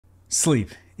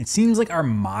Sleep. It seems like our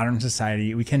modern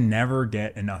society, we can never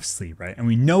get enough sleep, right? And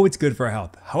we know it's good for our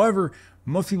health. However,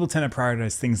 most people tend to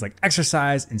prioritize things like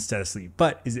exercise instead of sleep.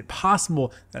 But is it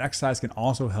possible that exercise can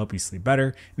also help you sleep better?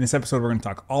 In this episode, we're going to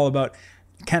talk all about,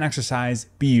 can exercise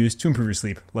be used to improve your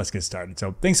sleep? Let's get started.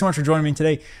 So thanks so much for joining me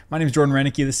today. My name is Jordan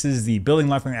Rennicke. This is the Building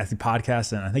Lifelong Athlete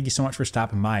podcast, and I thank you so much for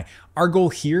stopping by. Our goal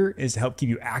here is to help keep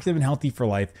you active and healthy for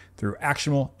life through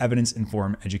actionable,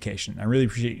 evidence-informed education. I really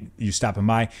appreciate you stopping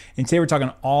by. And today we're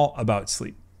talking all about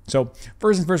sleep. So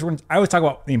first and first, I always talk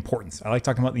about the importance. I like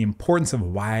talking about the importance of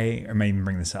why am I even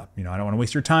bringing this up. You know, I don't want to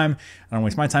waste your time. I don't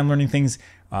waste my time learning things.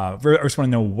 I just want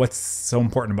to know what's so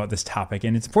important about this topic.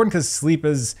 And it's important because sleep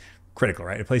is critical,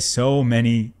 right? It plays so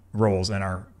many roles in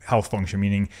our health function,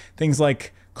 meaning things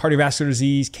like cardiovascular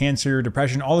disease, cancer,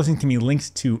 depression, all those things can be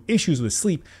linked to issues with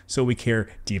sleep. So we care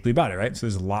deeply about it, right? So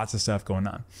there's lots of stuff going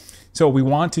on. So we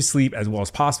want to sleep as well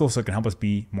as possible so it can help us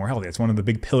be more healthy. It's one of the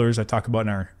big pillars I talk about in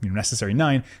our necessary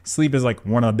 9. Sleep is like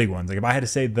one of the big ones. Like if I had to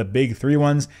say the big 3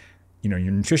 ones, your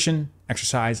nutrition,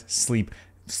 exercise, sleep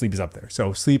is up there.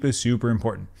 So sleep is super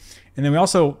important. And then we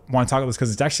also want to talk about this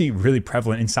because it's actually really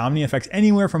prevalent. Insomnia affects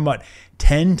anywhere from about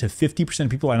 10 to 50% of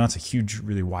people. I know it's a huge,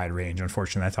 really wide range.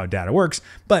 Unfortunately, that's how data works.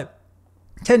 But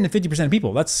 10 to 50% of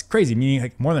people, that's crazy. Meaning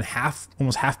like more than half,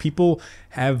 almost half people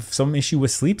have some issue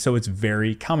with sleep. So it's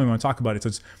very common when I talk about it. So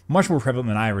it's much more prevalent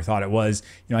than I ever thought it was.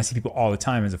 I see people all the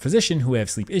time as a physician who have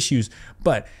sleep issues,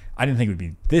 but I didn't think it would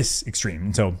be this extreme.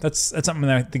 And so that's something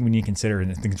that I think we need to consider.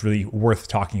 And I think it's really worth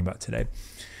talking about today.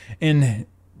 And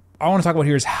I want to talk about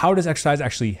here is how does exercise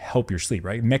actually help your sleep,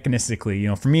 right?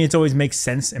 Mechanistically, for me, it always makes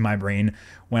sense in my brain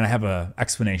when I have an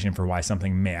explanation for why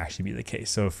something may actually be the case.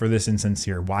 So for this instance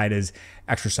here, why does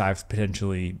exercise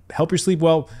potentially help your sleep?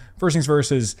 Well, first things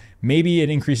first is maybe it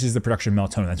increases the production of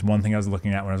melatonin. That's one thing I was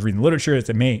looking at when I was reading the literature. Is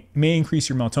it may increase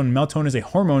your melatonin. Melatonin is a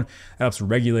hormone that helps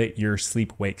regulate your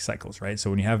sleep-wake cycles, right? So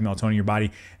when you have melatonin, your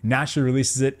body naturally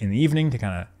releases it in the evening to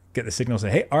kind of get the signal, say,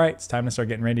 hey, all right, it's time to start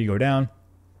getting ready to go down.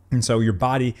 And so your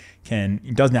body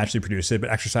does naturally produce it, but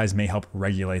exercise may help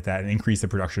regulate that and increase the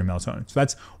production of melatonin. So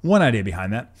that's one idea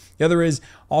behind that. The other is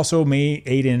also may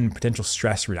aid in potential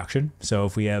stress reduction. So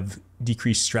if we have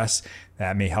decreased stress,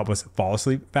 that may help us fall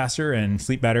asleep faster and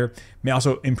sleep better. May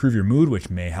also improve your mood, which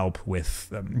may help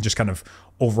with just kind of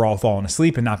overall falling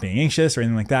asleep and not being anxious or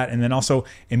anything like that. And then also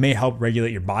it may help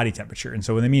regulate your body temperature. And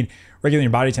so when they mean regulating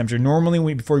your body temperature,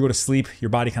 normally before you go to sleep, your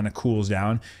body kind of cools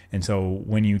down. And so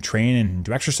when you train and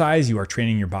do exercise, you are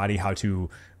training your body how to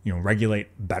regulate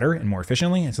better and more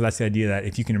efficiently. And so that's the idea that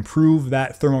if you can improve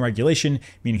that thermal regulation,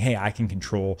 meaning, hey, I can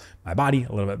control my body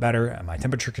a little bit better and my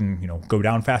temperature can, go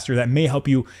down faster, that may help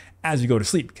you as you go to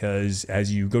sleep, because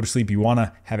as you go to sleep, you want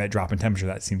to have that drop in temperature.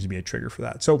 That seems to be a trigger for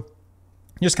that. So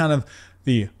just kind of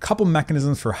the couple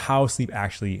mechanisms for how sleep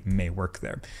actually may work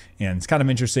there. And it's kind of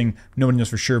interesting. Nobody knows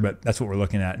for sure, but that's what we're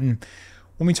looking at. And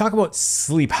when we talk about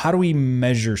sleep, how do we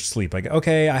measure sleep? Like,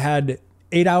 okay, I had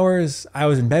 8 hours, I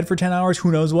was in bed for 10 hours,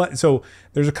 who knows what? So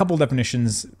there's a couple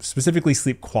definitions, specifically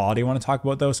sleep quality I want to talk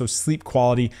about though. So sleep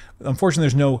quality, unfortunately,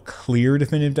 there's no clear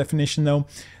definitive definition though.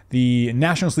 The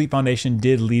National Sleep Foundation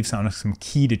did leave some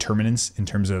key determinants in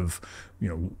terms of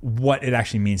what it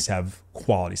actually means to have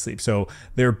quality sleep. So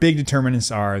their big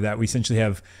determinants are that we essentially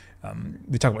have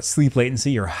they talk about sleep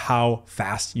latency, or how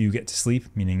fast you get to sleep,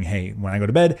 meaning, hey, when I go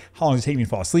to bed, how long does it take me to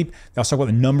fall asleep? They also talk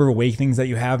about the number of awakenings that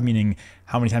you have, meaning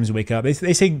how many times you wake up. They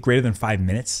say greater than 5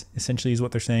 minutes, essentially, is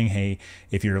what they're saying. Hey,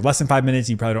 if you're less than 5 minutes,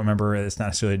 you probably don't remember. It's not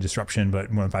necessarily a disruption,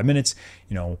 but more than 5 minutes,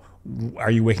 are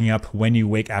you waking up when you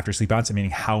wake after sleep onset, meaning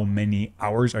how many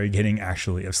hours are you getting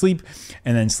actually of sleep?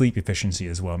 And then sleep efficiency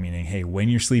as well, meaning, hey, when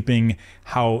you're sleeping,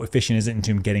 how efficient is it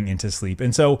into getting into sleep?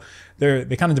 And so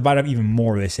they kind of divide up even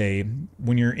more. They say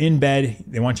when you're in bed,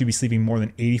 they want you to be sleeping more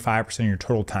than 85% of your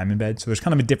total time in bed. So there's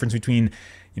kind of a difference between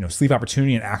sleep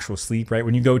opportunity and actual sleep, right?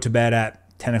 When you go to bed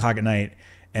at 10 o'clock at night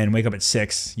and wake up at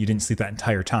 6, you didn't sleep that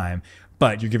entire time,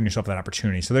 but you're giving yourself that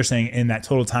opportunity. So they're saying in that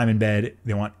total time in bed,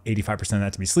 they want 85% of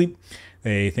that to be sleep.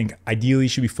 They think ideally you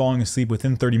should be falling asleep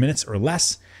within 30 minutes or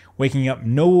less, waking up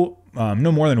no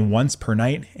more than once per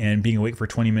night, and being awake for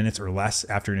 20 minutes or less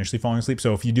after initially falling asleep.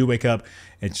 So if you do wake up,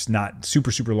 it's not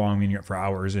super, super long, meaning you're up for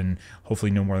hours, and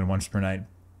hopefully no more than once per night.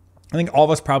 I think all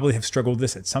of us probably have struggled with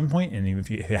this at some point, and even if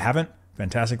you haven't,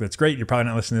 fantastic, that's great. You're probably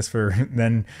not listening to this for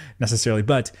then necessarily,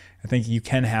 but I think you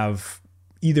can have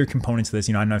either components of this.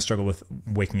 I know I've struggled with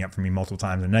waking up for me multiple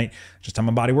times a night, just how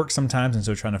my body works sometimes. And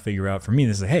so trying to figure out, for me,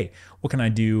 this is, hey, what can I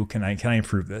do? Can I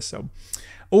improve this? So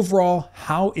overall,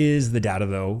 how is the data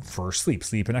though for sleep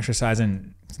and exercise?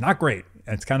 And it's not great.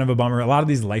 It's kind of a bummer. A lot of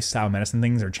these lifestyle medicine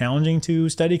things are challenging to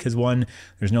study because one,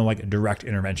 there's no like direct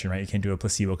intervention, right? You can't do a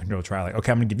placebo controlled trial. Like,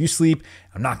 okay, I'm gonna give you sleep.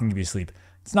 I'm not gonna give you sleep.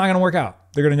 It's not going to work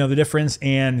out. They're going to know the difference,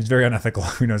 and it's very unethical.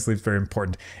 We know sleep's very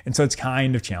important. And so it's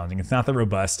kind of challenging. It's not that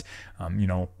robust.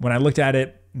 When I looked at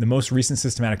it, the most recent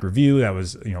systematic review that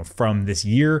was, from this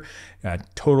year,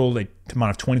 totaled a amount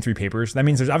of 23 papers. That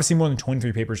means there's obviously more than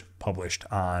 23 papers published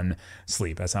on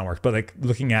sleep. That's not work. But like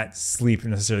looking at sleep,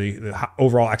 necessarily the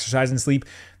overall exercise and sleep,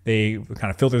 they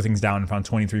kind of filter things down and found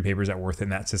 23 papers that were within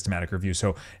that systematic review.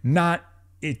 So not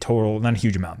a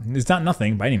huge amount. It's not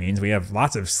nothing by any means. We have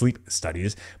lots of sleep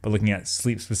studies, but looking at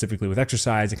sleep specifically with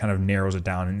exercise, it kind of narrows it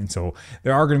down. And so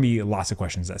there are going to be lots of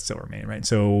questions that still remain, right?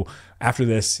 So after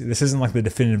this isn't like the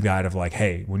definitive guide of like,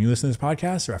 hey, when you listen to this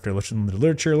podcast or after listening to the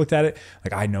literature, looked at it,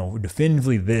 like I know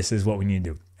definitively this is what we need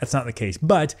to do. That's not the case,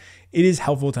 but it is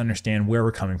helpful to understand where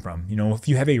we're coming from. If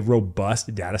you have a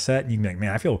robust data set, you can be like,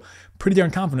 man, I feel pretty darn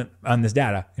confident on this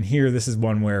data. And here, this is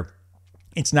one where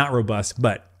it's not robust,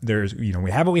 but there's,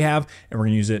 we have what we have and we're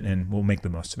going to use it and we'll make the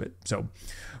most of it. So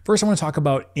first I want to talk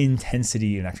about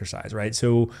intensity in exercise, right?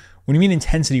 So when you mean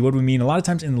intensity, what do we mean? A lot of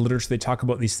times in the literature, they talk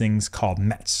about these things called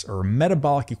METs or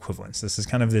metabolic equivalents. This is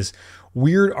kind of this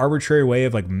weird arbitrary way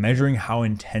of like measuring how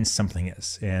intense something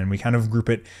is. And we kind of group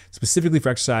it specifically for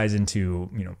exercise into,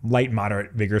 light,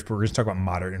 moderate, vigorous, but we're going to talk about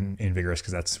moderate and vigorous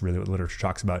because that's really what literature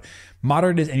talks about.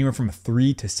 Moderate is anywhere from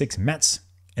 3 to 6 METs.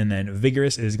 And then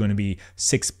vigorous is going to be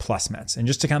 6+ METs. And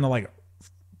just to kind of like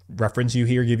reference you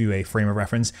here, give you a frame of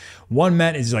reference, 1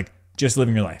 MET is like just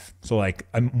living your life. So like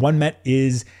 1 MET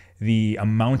is the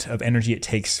amount of energy it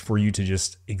takes for you to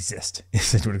just exist.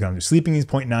 Essentially what it comes to. Sleeping is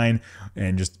 0.9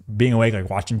 and just being awake, like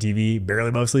watching TV, barely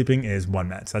above sleeping is 1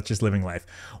 MET. So that's just living life.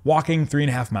 Walking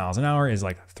 3.5 miles an hour is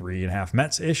like 3.5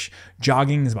 METs-ish.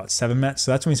 Jogging is about 7 METs.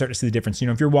 So that's when you start to see the difference.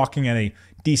 If you're walking at a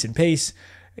decent pace,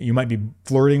 you might be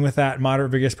flirting with that moderate,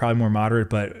 vigorous, probably more moderate,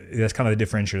 but that's kind of the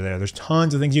differentiator there. There's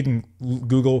tons of things you can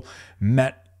Google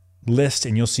MET list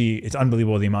and you'll see it's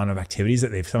unbelievable the amount of activities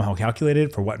that they've somehow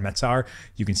calculated for what METs are.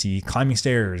 You can see climbing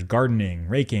stairs, gardening,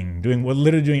 raking,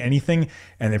 literally doing anything,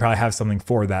 and they probably have something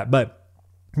for that. But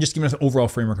just giving us an overall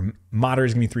framework,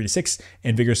 moderate is going to be 3 to 6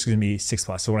 and vigorous is going to be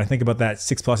 6+. So when I think about that,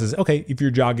 6+ is, okay, if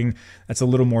you're jogging, that's a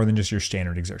little more than just your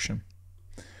standard exertion.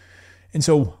 And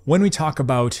so when we talk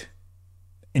about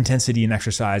intensity and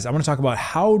exercise, I want to talk about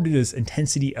how does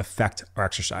intensity affect our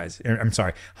exercise?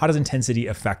 How does intensity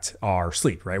affect our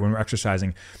sleep, right? When we're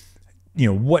exercising,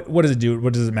 what does it do?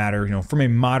 What does it matter? From a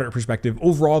moderate perspective,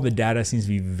 overall, the data seems to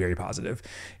be very positive.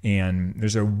 And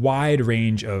there's a wide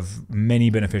range of many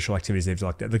beneficial activities they've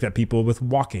looked at people with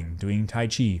walking, doing Tai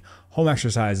Chi, home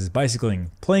exercises, bicycling,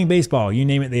 playing baseball, you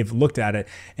name it, they've looked at it.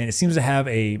 And it seems to have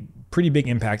a pretty big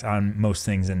impact on most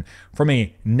things. And from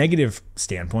a negative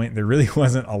standpoint, there really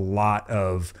wasn't a lot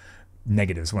of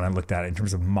negatives when I looked at it in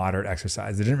terms of moderate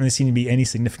exercise. There didn't really seem to be any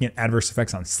significant adverse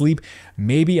effects on sleep.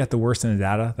 Maybe at the worst in the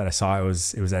data that I saw, it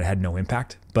was that it had no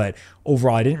impact. But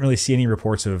overall, I didn't really see any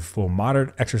reports of,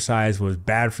 moderate exercise was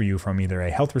bad for you from either a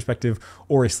health perspective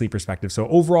or a sleep perspective. So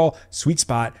overall, sweet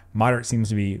spot, moderate seems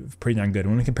to be pretty darn good.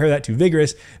 When we compare that to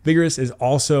vigorous is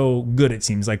also good, it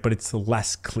seems like, but it's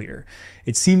less clear.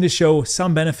 It seemed to show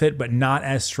some benefit, but not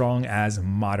as strong as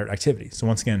moderate activity. So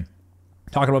once again,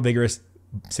 talking about vigorous,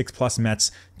 6+ METs,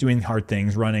 doing hard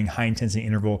things, running, high intensity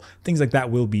interval, things like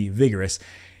that will be vigorous.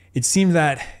 It seemed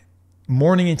that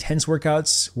morning intense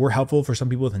workouts were helpful for some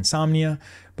people with insomnia,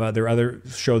 but there are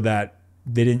others showed that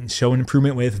they didn't show an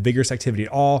improvement with vigorous activity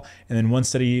at all. And then one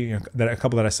study, a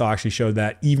couple that I saw actually showed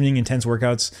that evening intense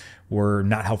workouts were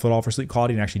not helpful at all for sleep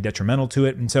quality and actually detrimental to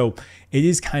it. And so it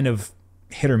is kind of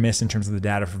hit or miss in terms of the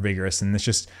data for vigorous, and it's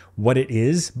just what it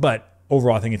is. But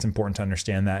overall, I think it's important to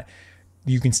understand that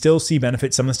you can still see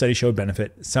benefit. Some of the studies showed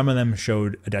benefit. Some of them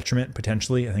showed a detriment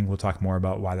potentially. I think we'll talk more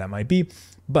about why that might be,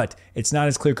 but it's not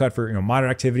as clear cut for moderate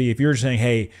activity. If you're saying,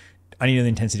 hey, I need the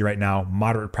intensity right now,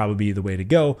 moderate would probably be the way to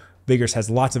go. Vigorous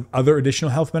has lots of other additional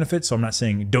health benefits. So I'm not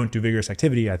saying don't do vigorous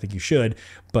activity. I think you should.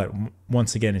 But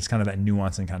once again, it's kind of that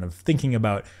nuance and kind of thinking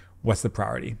about what's the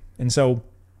priority. And so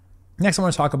next I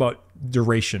want to talk about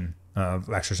duration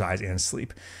of exercise and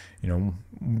sleep.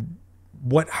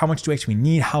 How much do we actually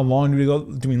need? How long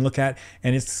do we look at?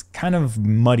 And it's kind of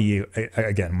muddy.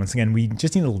 Once again, we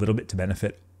just need a little bit to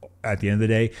benefit at the end of the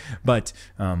day, but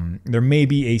there may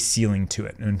be a ceiling to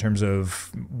it in terms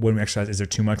of when we exercise. Is there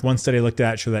too much? One study I looked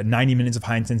at showed that 90 minutes of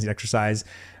high intensity exercise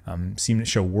seemed to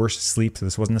show worse sleep. So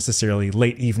this wasn't necessarily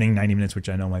late evening, 90 minutes, which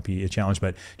I know might be a challenge,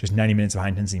 but just 90 minutes of high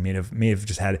intensity may have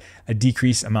just had a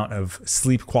decreased amount of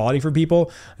sleep quality for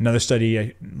people. Another study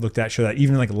I looked at showed that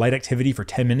even like light activity for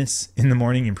 10 minutes in the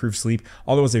morning improved sleep,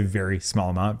 although it was a very small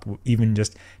amount, even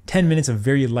just 10 minutes of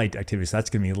very light activity. So that's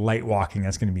going to be light walking.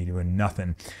 That's going to be doing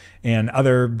nothing. And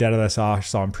other data that I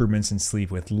saw improvements in sleep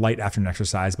with light afternoon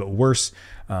exercise, but worse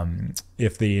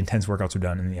if the intense workouts were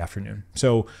done in the afternoon.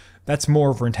 So that's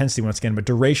more for intensity once again, but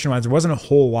duration wise, there wasn't a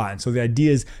whole lot. And so the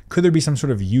idea is, could there be some sort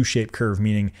of U-shaped curve,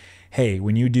 meaning, hey,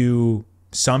 when you do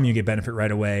some, you get benefit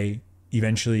right away.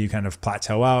 Eventually you kind of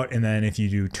plateau out. And then if you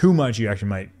do too much, you actually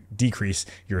might decrease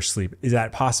your sleep. Is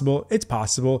that possible? It's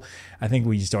possible. I think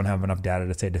we just don't have enough data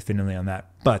to say definitively on that.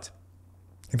 But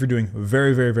if you're doing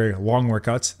very, very, very long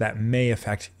workouts, that may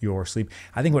affect your sleep.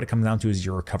 I think what it comes down to is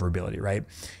your recoverability, right?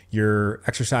 You're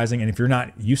exercising, and if you're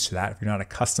not used to that, if you're not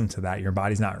accustomed to that, your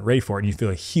body's not ready for it, and you feel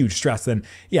a huge stress, then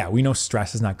yeah, we know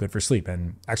stress is not good for sleep.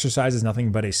 And exercise is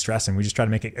nothing but a stress, and we just try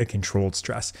to make it a controlled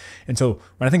stress. And so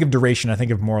when I think of duration, I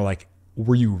think of more like,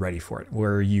 were you ready for it?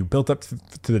 Were you built up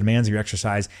to the demands of your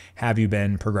exercise? Have you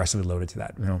been progressively loaded to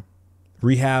that?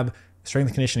 Rehab, strength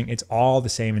and conditioning, it's all the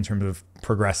same in terms of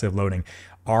progressive loading.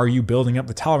 Are you building up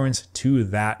the tolerance to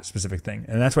that specific thing?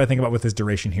 And that's what I think about with this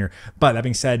duration here. But that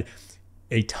being said,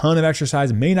 a ton of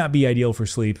exercise may not be ideal for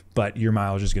sleep, but your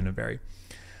mileage is going to vary.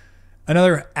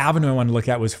 Another avenue I wanted to look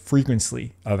at was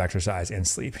frequency of exercise and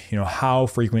sleep. How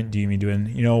frequent do you mean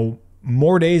doing?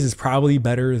 More days is probably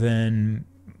better than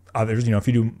others. If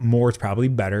you do more, it's probably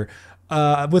better,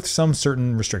 with some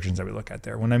certain restrictions that we look at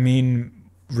there. When I mean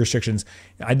restrictions,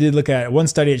 I did look at one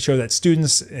study. It showed that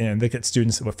students,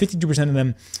 about 52% of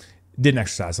them didn't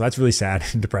exercise. So that's really sad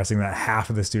and depressing that half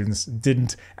of the students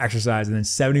didn't exercise. And then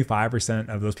 75%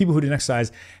 of those people who didn't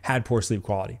exercise had poor sleep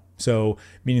quality. So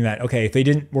meaning that, okay, if they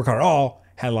didn't work out at all,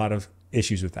 had a lot of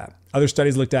issues with that. Other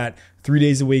studies looked at 3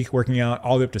 days a week working out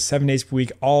all the way up to 7 days per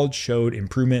week, all showed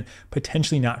improvement,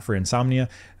 potentially not for insomnia.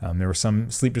 There were some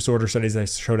sleep disorder studies that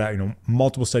showed out,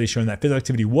 multiple studies showing that physical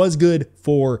activity was good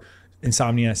for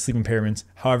insomnia, sleep impairments.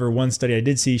 However, one study I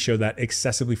did see showed that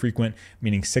excessively frequent,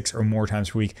 meaning 6 or more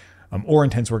times per week, or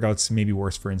intense workouts may be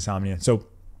worse for insomnia. So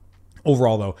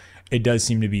overall though, it does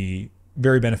seem to be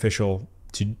very beneficial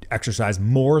to exercise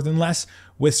more than less,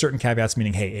 with certain caveats,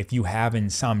 meaning, hey, if you have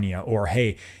insomnia, or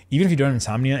hey, even if you don't have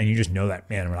insomnia and you just know that,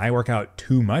 man, when I work out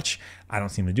too much, I don't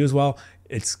seem to do as well,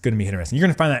 it's going to be hit or miss. And you're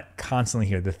going to find that constantly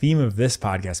here. The theme of this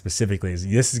podcast specifically is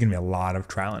this is going to be a lot of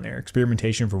trial and error,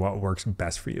 experimentation for what works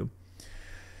best for you.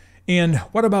 And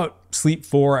what about sleep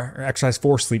for, or exercise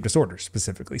for sleep disorders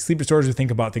specifically? Sleep disorders, we think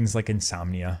about things like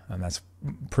insomnia, and that's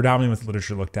predominantly what the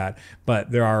literature looked at, but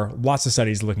there are lots of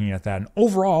studies looking at that, and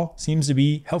overall seems to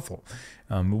be helpful.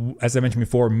 As I mentioned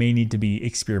before, may need to be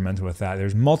experimental with that.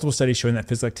 There's multiple studies showing that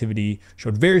physical activity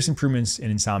showed various improvements in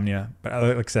insomnia, but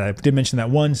like I said, I did mention that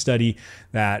one study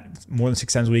that more than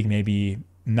 6 times a week may be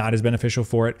not as beneficial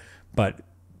for it, but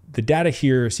the data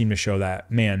here seem to show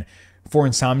that, man, for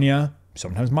insomnia,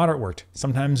 sometimes moderate worked,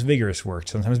 sometimes vigorous worked,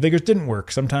 sometimes vigorous didn't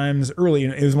work, sometimes early.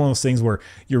 It was one of those things where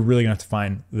you're really gonna have to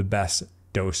find the best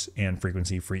dose and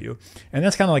frequency for you. And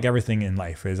that's kind of like everything in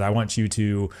life is I want you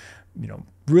to,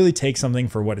 really take something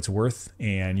for what it's worth,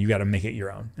 and you got to make it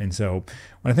your own. And so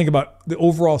when I think about the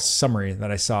overall summary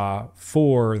that I saw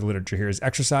for the literature here is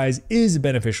exercise is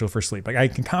beneficial for sleep. Like I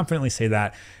can confidently say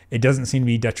that it doesn't seem to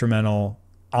be detrimental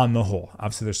on the whole.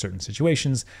 Obviously there's certain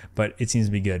situations, but it seems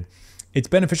to be good. It's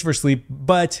beneficial for sleep,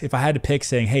 but if I had to pick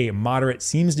saying, hey, moderate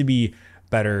seems to be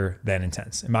better than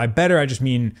intense. And by better, I just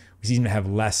mean we seem to have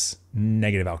less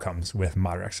negative outcomes with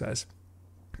moderate exercise.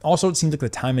 Also, it seems like the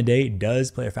time of day does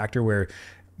play a factor where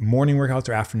morning workouts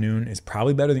or afternoon is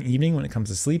probably better than evening when it comes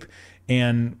to sleep.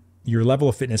 And your level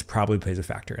of fitness probably plays a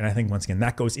factor. And I think once again,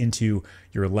 that goes into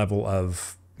your level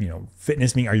of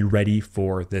fitness, meaning are you ready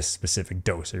for this specific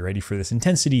dose? Are you ready for this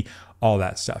intensity? All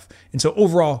that stuff. And so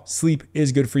overall, sleep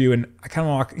is good for you. And I kind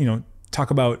of want to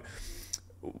talk about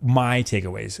my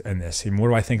takeaways in this and what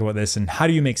do I think about this and how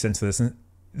do you make sense of this? And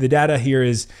the data here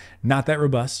is not that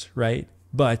robust, right?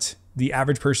 But the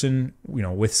average person,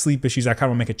 with sleep issues, I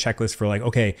kind of want to make a checklist for like,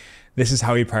 okay, this is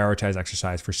how you prioritize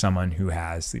exercise for someone who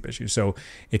has sleep issues. So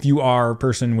if you are a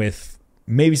person with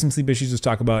maybe some sleep issues, let's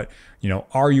talk about,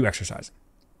 are you exercising?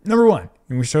 Number one,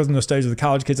 and we showed in those studies with the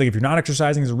college kids, like if you're not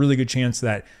exercising, there's a really good chance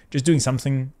that just doing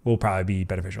something will probably be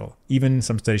beneficial. Even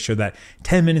some studies show that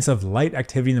 10 minutes of light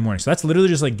activity in the morning. So that's literally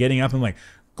just like getting up and like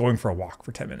going for a walk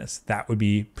for 10 minutes. That would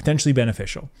be potentially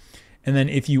beneficial. And then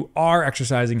if you are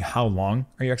exercising, how long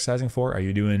are you exercising for? Are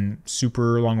you doing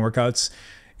super long workouts?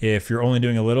 If you're only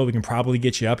doing a little, we can probably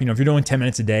get you up. If you're doing 10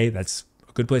 minutes a day, that's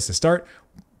a good place to start.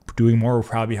 doing more will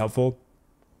probably be helpful.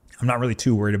 I'm not really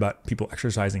too worried about people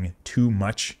exercising too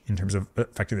much in terms of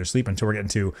affecting their sleep until we're getting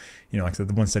to, like the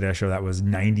one study I showed that was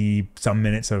 90 some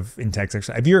minutes of intense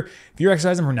exercise. If you're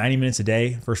exercising for 90 minutes a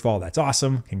day, first of all, that's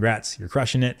awesome. Congrats, you're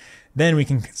crushing it. Then we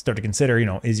can start to consider,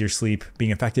 is your sleep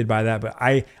being affected by that? But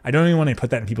I don't even want to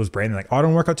put that in people's brain. They're like, oh, I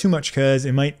don't work out too much because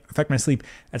it might affect my sleep.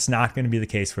 That's not going to be the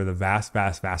case for the vast,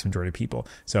 vast, vast majority of people.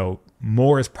 So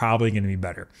more is probably going to be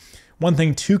better. One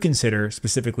thing to consider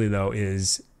specifically though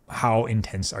is how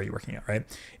intense are you working out, right?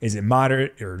 Is it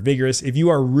moderate or vigorous? If you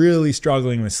are really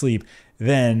struggling with sleep,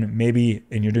 then maybe,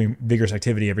 and you're doing vigorous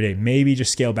activity every day, maybe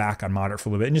just scale back on moderate for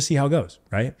a little bit and just see how it goes,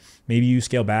 right? Maybe you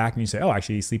scale back and you say, oh,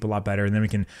 actually you sleep a lot better. And then we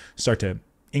can start to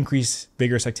increase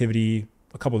vigorous activity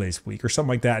a couple of days a week or something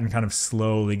like that and kind of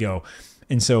slowly go.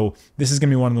 And so this is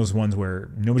going to be one of those ones where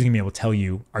nobody's going to be able to tell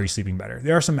you, are you sleeping better?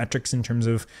 There are some metrics in terms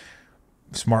of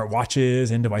smart watches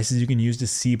and devices you can use to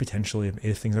see potentially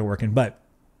if things are working. But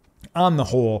on the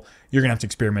whole, you're going to have to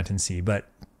experiment and see. But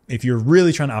if you're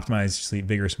really trying to optimize sleep,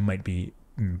 vigorous might be,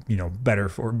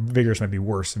 better, or vigorous might be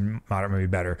worse and moderate might be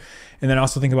better. And then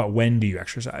also think about, when do you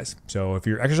exercise? So if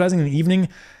you're exercising in the evening,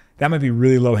 that might be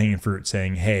really low hanging fruit,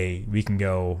 saying, hey, we can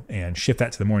go and shift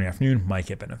that to the morning, afternoon, might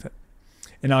get benefit.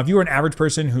 And now if you are an average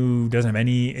person who doesn't have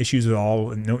any issues at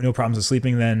all, no problems with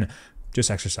sleeping, then just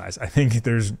exercise. I think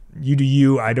you do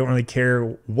you. I don't really care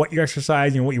what you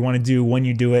exercise, what you want to do, when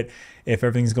you do it. If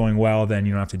everything's going well, then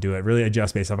you don't have to do it. Really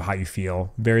adjust based off of how you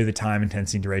feel. Vary the time,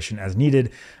 intensity, duration as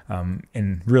needed.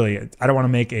 And really, I don't want to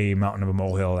make a mountain of a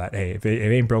molehill that, hey, if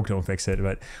it ain't broke, don't fix it.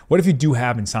 But what if you do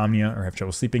have insomnia or have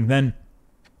trouble sleeping? Then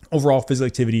overall physical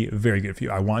activity, very good for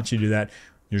you. I want you to do that.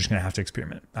 You're just going to have to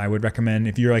experiment. I would recommend,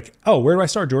 if you're like, oh, where do I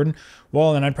start, Jordan?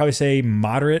 Well, then I'd probably say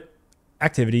moderate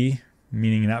activity,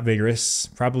 meaning not vigorous,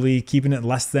 probably keeping it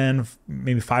less than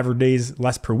maybe 5 days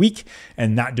less per week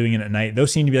and not doing it at night.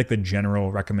 Those seem to be like the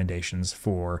general recommendations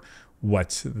for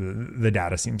what the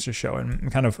data seems to show.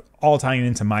 And kind of all tying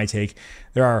into my take,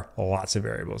 there are lots of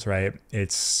variables, right?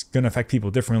 It's going to affect people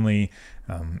differently.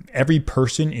 Every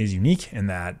person is unique in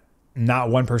that not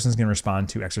one person is going to respond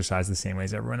to exercise the same way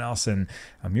as everyone else. And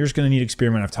you're just going to need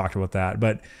experiment. I've talked about that.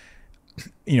 But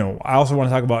I also want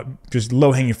to talk about just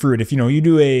low hanging fruit. If, you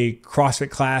do a CrossFit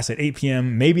class at 8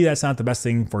 p.m., maybe that's not the best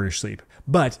thing for your sleep,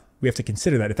 but we have to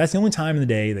consider that if that's the only time in the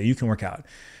day that you can work out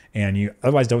and you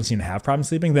otherwise don't seem to have problems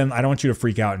sleeping, then I don't want you to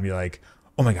freak out and be like,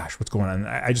 oh my gosh, what's going on?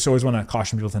 I just always want to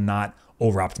caution people to not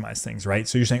over optimize things, right?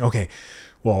 So you're saying, okay,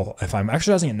 well, if I'm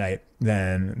exercising at night,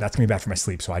 then that's gonna be bad for my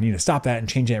sleep. So I need to stop that and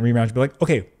change it and reroute. Be like,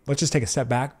 okay, let's just take a step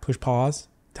back, push pause,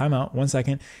 time out, 1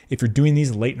 second. If you're doing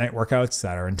these late night workouts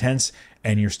that are intense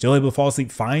and you're still able to fall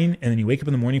asleep fine, and then you wake up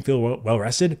in the morning, feel well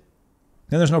rested,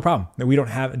 then there's no problem. That we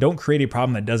don't create a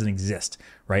problem that doesn't exist,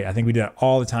 right? I think we do that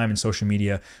all the time in social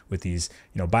media with these,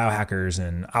 biohackers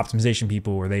and optimization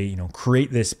people where they,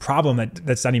 create this problem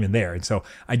that's not even there. And so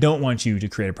I don't want you to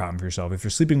create a problem for yourself. If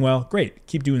you're sleeping well, great,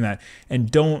 keep doing that.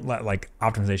 And don't let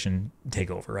optimization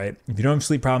take over, right? If you don't have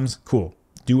sleep problems, cool,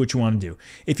 do what you want to do.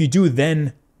 If you do,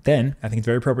 then I think it's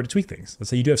very appropriate to tweak things. Let's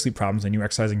say you do have sleep problems and you're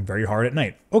exercising very hard at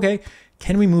night. Okay,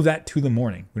 can we move that to the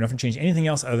morning? We don't have to change anything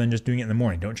else other than just doing it in the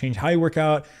morning. Don't change how you work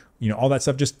out, all that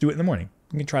stuff, just do it in the morning.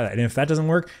 You can try that. And if that doesn't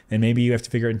work, then maybe you have to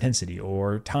figure out intensity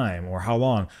or time or how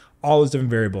long, all those different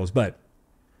variables. But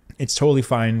it's totally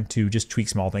fine to just tweak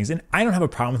small things. And I don't have a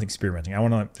problem with experimenting. I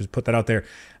want to just put that out there.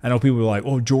 I know people are like,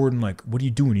 oh, Jordan, what are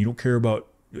you doing? You don't care about,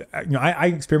 I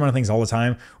experiment on things all the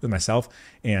time with myself.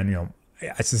 And,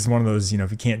 it's just one of those,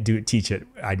 if you can't do it, teach it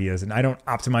ideas. And I don't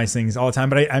optimize things all the time,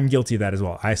 but I'm guilty of that as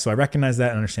well. So I recognize that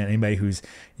and understand anybody who's,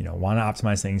 want to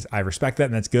optimize things. I respect that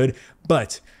and that's good,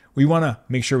 but we want to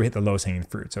make sure we hit the lowest hanging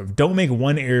fruit. So don't make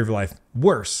one area of your life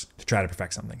worse to try to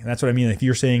perfect something. And that's what I mean. If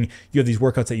you're saying you have these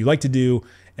workouts that you like to do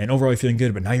and overall you're feeling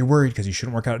good, but now you're worried because you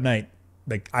shouldn't work out at night,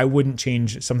 I wouldn't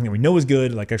change something that we know is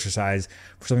good, like exercise,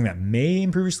 for something that may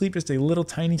improve your sleep just a little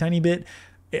tiny bit.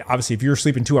 Obviously, if you're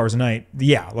sleeping 2 hours a night,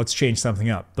 yeah, let's change something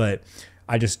up. But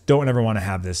I just don't ever want to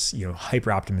have this, hyper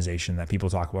optimization that people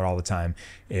talk about all the time,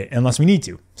 unless we need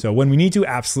to. So when we need to,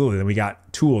 absolutely. Then we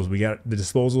got tools, we got the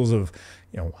disposals of,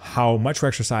 how much we're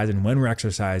exercising, when we're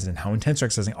exercising, and how intense we're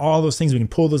exercising, all those things. We can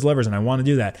pull those levers, and I want to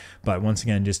do that. But once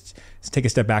again, just take a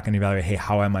step back and evaluate, hey,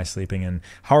 how am I sleeping, and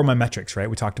how are my metrics, right?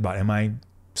 We talked about, am I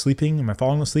sleeping? Am I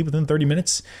falling asleep within 30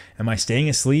 minutes? Am I staying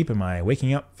asleep? Am I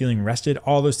waking up feeling rested?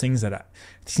 All those things that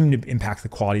seem to impact the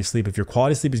quality of sleep. If your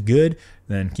quality of sleep is good,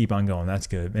 then keep on going. That's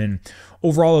good. And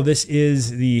overall, of this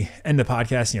is the end of the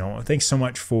podcast. Thanks so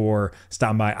much for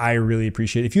stopping by. I really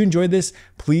appreciate it. If you enjoyed this,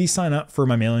 please sign up for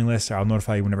my mailing list. I'll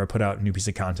notify you whenever I put out a new piece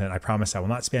of content. I promise I will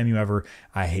not spam you ever.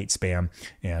 I hate spam.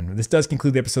 And this does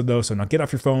conclude the episode though. So now get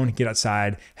off your phone, get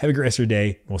outside, have a great rest of your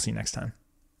day. We'll see you next time.